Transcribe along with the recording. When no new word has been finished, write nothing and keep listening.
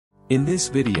In this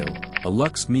video, a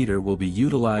lux meter will be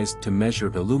utilized to measure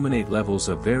illuminate levels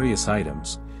of various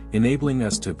items, enabling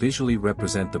us to visually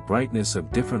represent the brightness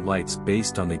of different lights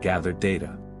based on the gathered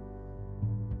data.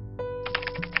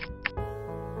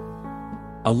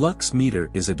 A lux meter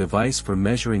is a device for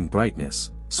measuring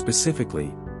brightness,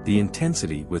 specifically, the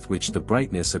intensity with which the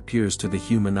brightness appears to the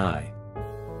human eye.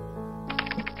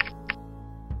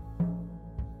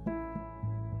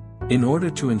 In order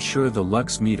to ensure the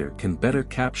lux meter can better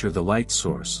capture the light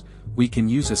source, we can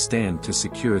use a stand to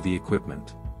secure the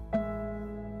equipment.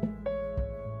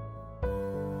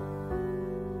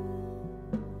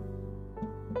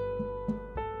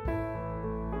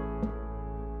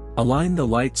 Align the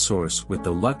light source with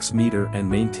the lux meter and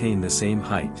maintain the same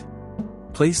height.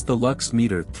 Place the lux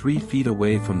meter 3 feet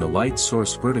away from the light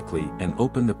source vertically and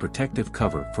open the protective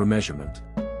cover for measurement.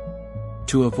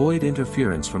 To avoid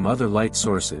interference from other light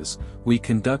sources, we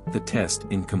conduct the test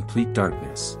in complete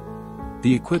darkness.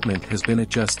 The equipment has been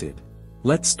adjusted.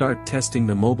 Let's start testing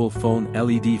the mobile phone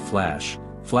LED flash,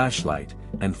 flashlight,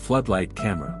 and floodlight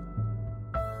camera.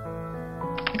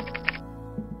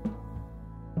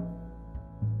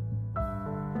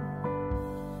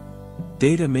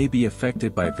 Data may be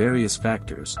affected by various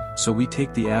factors, so we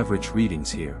take the average readings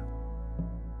here.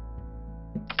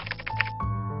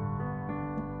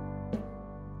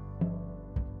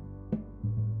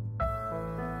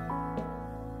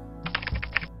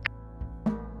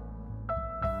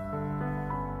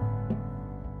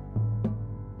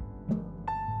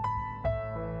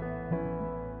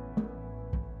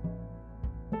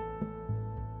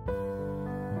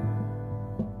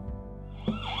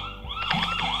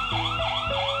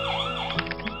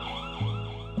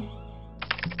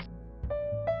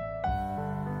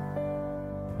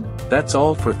 That's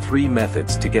all for 3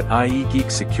 methods to get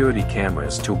ieGeek security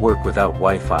cameras to work without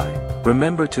Wi-Fi.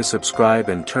 Remember to subscribe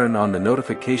and turn on the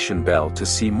notification bell to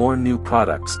see more new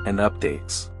products and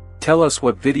updates. Tell us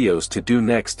what videos to do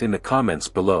next in the comments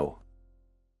below.